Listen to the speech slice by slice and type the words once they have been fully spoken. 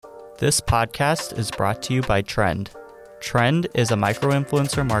This podcast is brought to you by Trend. Trend is a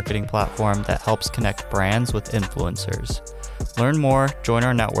micro-influencer marketing platform that helps connect brands with influencers. Learn more, join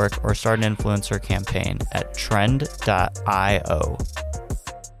our network, or start an influencer campaign at trend.io.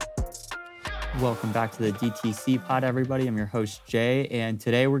 Welcome back to the DTC Pod, everybody. I'm your host, Jay, and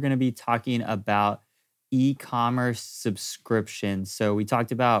today we're going to be talking about e-commerce subscriptions. So we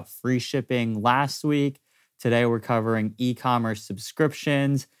talked about free shipping last week. Today we're covering e-commerce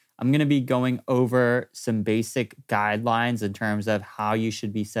subscriptions. I'm going to be going over some basic guidelines in terms of how you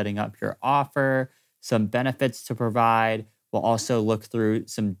should be setting up your offer, some benefits to provide. We'll also look through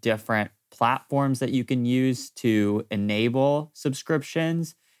some different platforms that you can use to enable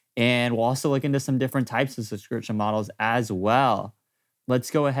subscriptions. And we'll also look into some different types of subscription models as well.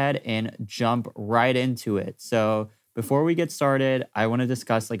 Let's go ahead and jump right into it. So before we get started, I want to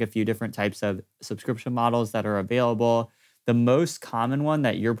discuss a few different types of subscription models that are available. The most common one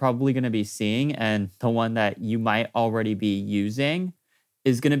that you're probably going to be seeing, and the one that you might already be using,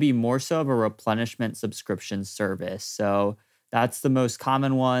 is going to be more so of a replenishment subscription service. So that's the most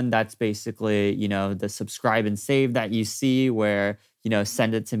common one. That's basically, the subscribe and save that you see where,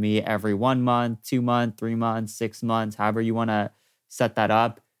 send it to me every 1 month, 2 months, 3 months, 6 months, however you want to set that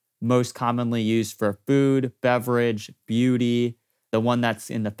up. Most commonly used for food, beverage, beauty, the one that's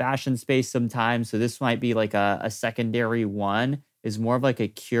in the fashion space sometimes. So this might be a secondary one, is more of a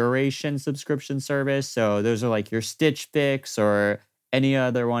curation subscription service. So those are your Stitch Fix or any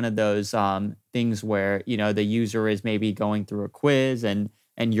other one of those things where, the user is maybe going through a quiz and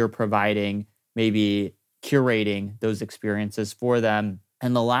you're providing, maybe curating those experiences for them.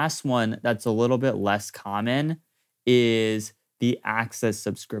 And the last one that's a little bit less common is the access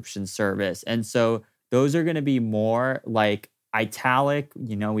subscription service. And so those are going to be more like Italic.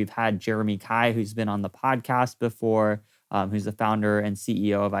 We've had Jeremy Kai, who's been on the podcast before, who's the founder and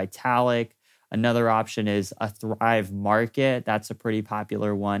CEO of Italic. Another option is a Thrive Market. That's a pretty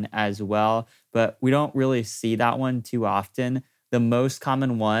popular one as well, but we don't really see that one too often. The most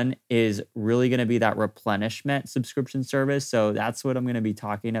common one is really going to be that replenishment subscription service. So that's what I'm going to be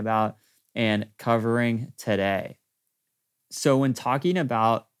talking about and covering today. So when talking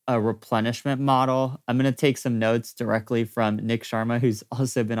about a replenishment model, I'm going to take some notes directly from Nick Sharma, who's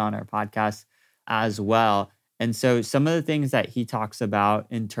also been on our podcast as well. And so some of the things that he talks about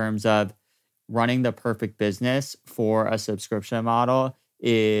in terms of running the perfect business for a subscription model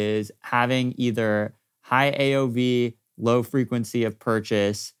is having either high AOV, low frequency of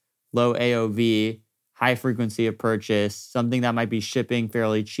purchase, low AOV, high frequency of purchase, something that might be shipping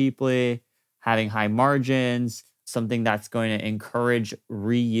fairly cheaply, having high margins, something that's going to encourage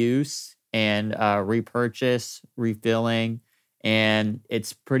reuse and repurchase, refilling. And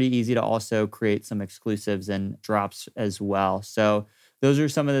it's pretty easy to also create some exclusives and drops as well. So those are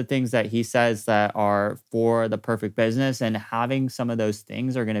some of the things that he says that are for the perfect business. And having some of those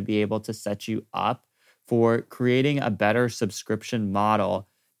things are going to be able to set you up for creating a better subscription model.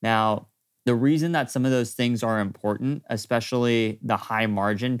 Now, the reason that some of those things are important, especially the high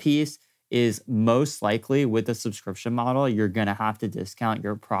margin piece, is most likely with a subscription model, you're going to have to discount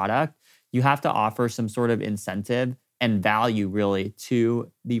your product. You have to offer some sort of incentive and value really to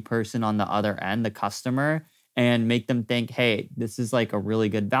the person on the other end, the customer, and make them think, hey, this is a really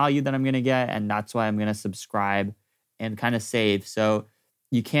good value that I'm going to get. And that's why I'm going to subscribe and kind of save. So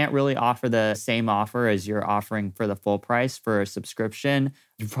you can't really offer the same offer as you're offering for the full price for a subscription.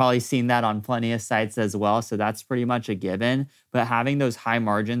 You've probably seen that on plenty of sites as well. So that's pretty much a given. But having those high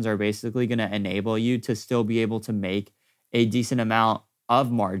margins are basically going to enable you to still be able to make a decent amount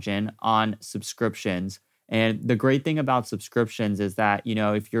of margin on subscriptions. And the great thing about subscriptions is that,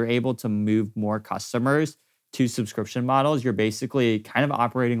 if you're able to move more customers to subscription models, you're basically kind of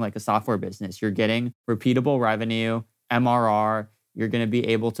operating like a software business. You're getting repeatable revenue, MRR. You're going to be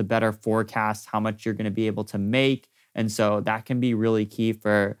able to better forecast how much you're going to be able to make. And so that can be really key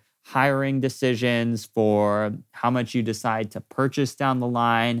for hiring decisions, for how much you decide to purchase down the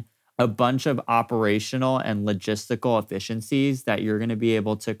line, a bunch of operational and logistical efficiencies that you're going to be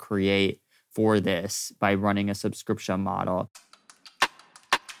able to create for this by running a subscription model.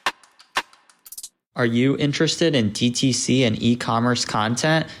 Are you interested in DTC and e-commerce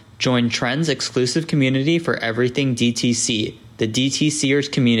content? Join Trend's exclusive community for everything DTC, the DTCers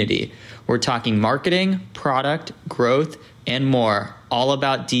community. We're talking marketing, product, growth, and more, all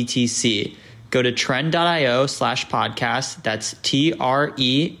about DTC. Go to trend.io/podcast. That's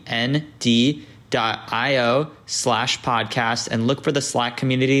trend.io/podcast and look for the Slack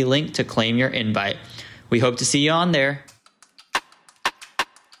community link to claim your invite. We hope to see you on there.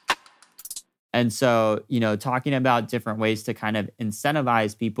 And so, talking about different ways to kind of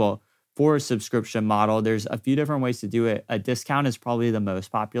incentivize people for a subscription model, there's a few different ways to do it. A discount is probably the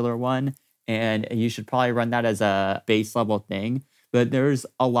most popular one, and you should probably run that as a base level thing. But there's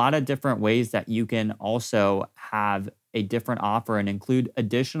a lot of different ways that you can also have a different offer and include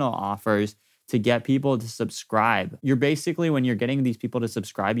additional offers to get people to subscribe. You're basically, when you're getting these people to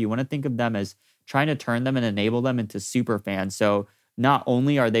subscribe, you want to think of them as trying to turn them and enable them into super fans. So not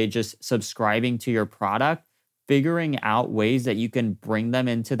only are they just subscribing to your product, figuring out ways that you can bring them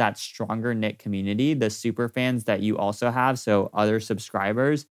into that stronger knit community, the super fans that you also have, so other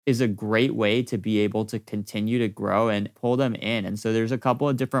subscribers, is a great way to be able to continue to grow and pull them in. And so there's a couple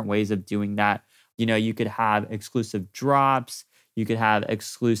of different ways of doing that. You could have exclusive drops, you could have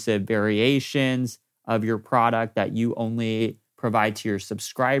exclusive variations of your product that you only provide to your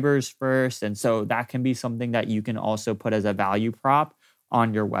subscribers first. And so that can be something that you can also put as a value prop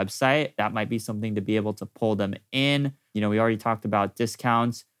on your website. That might be something to be able to pull them in. We already talked about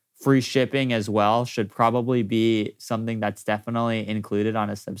discounts. Free shipping as well should probably be something that's definitely included on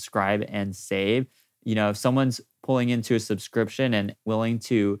a subscribe and save. If someone's pulling into a subscription and willing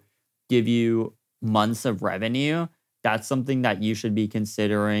to give you months of revenue, that's something that you should be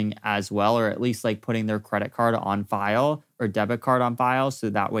considering as well, or at least like putting their credit card on file or debit card on file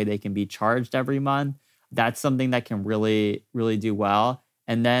so that way they can be charged every month. That's something that can really, really do well.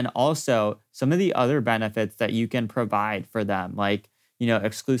 And then also some of the other benefits that you can provide for them, like,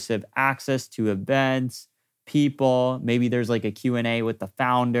 exclusive access to events, people, maybe there's like a Q&A with the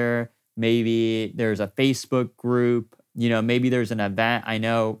founder, maybe there's a Facebook group, maybe there's an event. I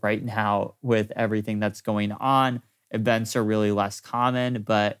know right now with everything that's going on, events are really less common,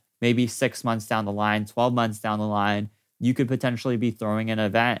 but maybe 6 months down the line, 12 months down the line, you could potentially be throwing an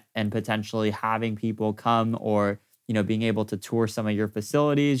event and potentially having people come or, being able to tour some of your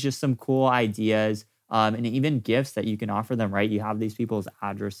facilities, just some cool ideas, and even gifts that you can offer them, right? You have these people's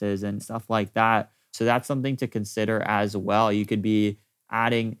addresses and stuff like that. So that's something to consider as well. You could be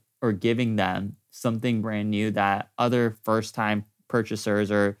adding or giving them something brand new that other first-time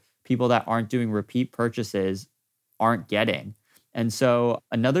purchasers or people that aren't doing repeat purchases aren't getting. And so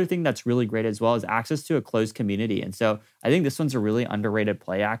another thing that's really great as well is access to a closed community. And so I think this one's a really underrated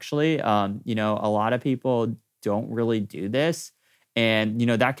play, actually. A lot of people don't really do this. And,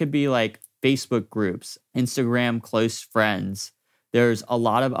 that could be like Facebook groups, Instagram close friends. There's a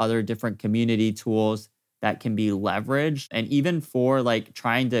lot of other different community tools that can be leveraged. And even for like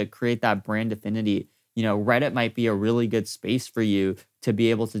trying to create that brand affinity, Reddit might be a really good space for you to be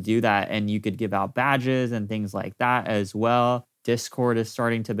able to do that. And you could give out badges and things like that as well. Discord is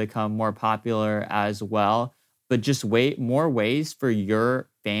starting to become more popular as well. But just more ways for your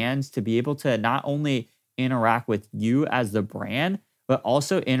fans to be able to not only interact with you as the brand, but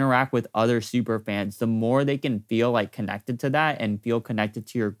also interact with other super fans. The more they can feel like connected to that and feel connected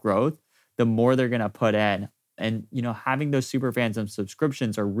to your growth, the more they're going to put in. And, having those super fans and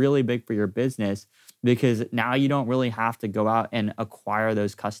subscriptions are really big for your business because now you don't really have to go out and acquire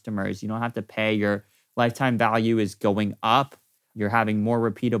those customers. You don't have to pay. Your lifetime value is going up. You're having more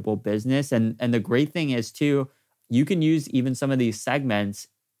repeatable business. And the great thing is too, you can use even some of these segments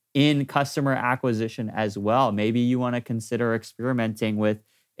in customer acquisition as well. Maybe you want to consider experimenting with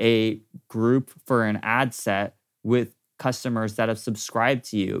a group for an ad set with customers that have subscribed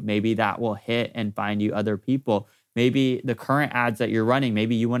to you. Maybe that will hit and find you other people. Maybe the current ads that you're running,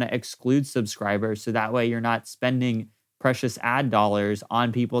 maybe you want to exclude subscribers so that way you're not spending precious ad dollars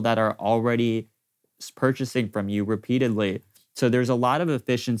on people that are already purchasing from you repeatedly. So there's a lot of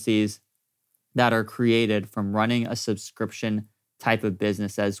efficiencies that are created from running a subscription type of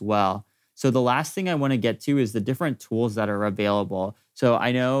business as well. So the last thing I want to get to is the different tools that are available. So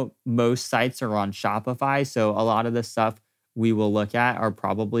I know most sites are on Shopify. So a lot of the stuff we will look at are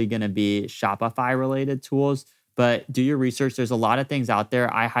probably going to be Shopify related tools, but do your research. There's a lot of things out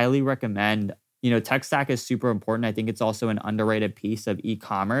there. I highly recommend, tech stack is super important. I think it's also an underrated piece of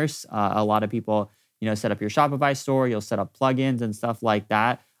e-commerce. A lot of people, set up your Shopify store, you'll set up plugins and stuff like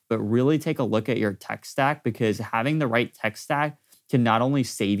that, but really take a look at your tech stack because having the right tech stack can not only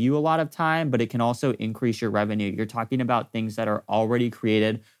save you a lot of time, but it can also increase your revenue. You're talking about things that are already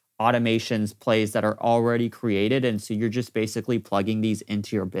created, automations, plays that are already created. And so you're just basically plugging these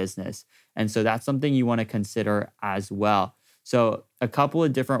into your business. And so that's something you want to consider as well. So a couple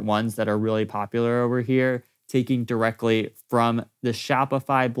of different ones that are really popular over here, taking directly from the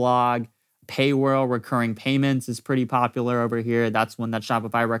Shopify blog. Paywhirl recurring payments is pretty popular over here. That's one that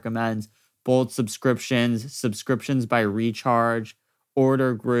Shopify recommends. Bold subscriptions, subscriptions by recharge,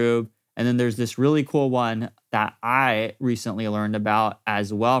 order group. And then there's this really cool one that I recently learned about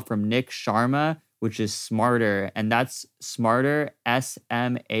as well from Nick Sharma, which is Smarter. And that's Smarter,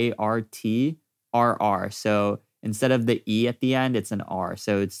 SMARTRR. So instead of the E at the end, it's an R.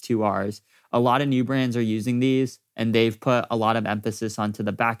 So it's 2 R's. A lot of new brands are using these, and they've put a lot of emphasis onto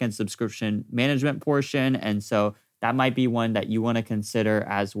the backend subscription management portion. And so that might be one that you want to consider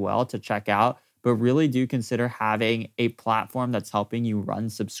as well to check out. But really do consider having a platform that's helping you run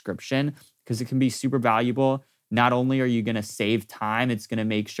subscription, because it can be super valuable. Not only are you going to save time, it's going to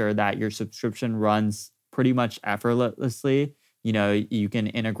make sure that your subscription runs pretty much effortlessly. You can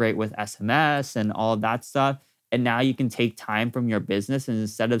integrate with SMS and all of that stuff. And now you can take time from your business, and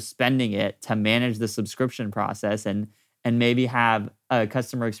instead of spending it to manage the subscription process and maybe have a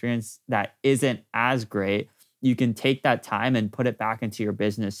customer experience that isn't as great, you can take that time and put it back into your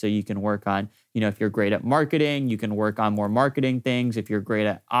business. So you can work on, if you're great at marketing, you can work on more marketing things. If you're great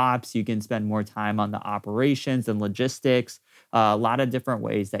at ops, you can spend more time on the operations and logistics. A lot of different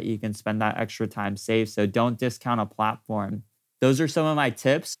ways that you can spend that extra time saved. So don't discount a platform. Those are some of my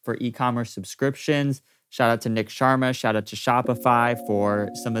tips for e-commerce subscriptions. Shout out to Nick Sharma. Shout out to Shopify for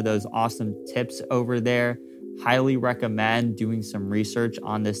some of those awesome tips over there. Highly recommend doing some research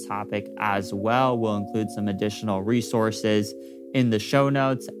on this topic as well. We'll include some additional resources in the show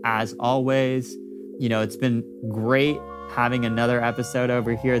notes. As always, it's been great having another episode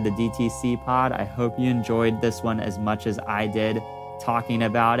over here, the DTC Pod. I hope you enjoyed this one as much as I did talking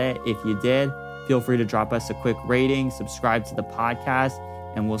about it. If you did, feel free to drop us a quick rating, subscribe to the podcast,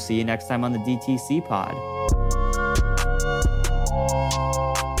 and we'll see you next time on the DTC Pod.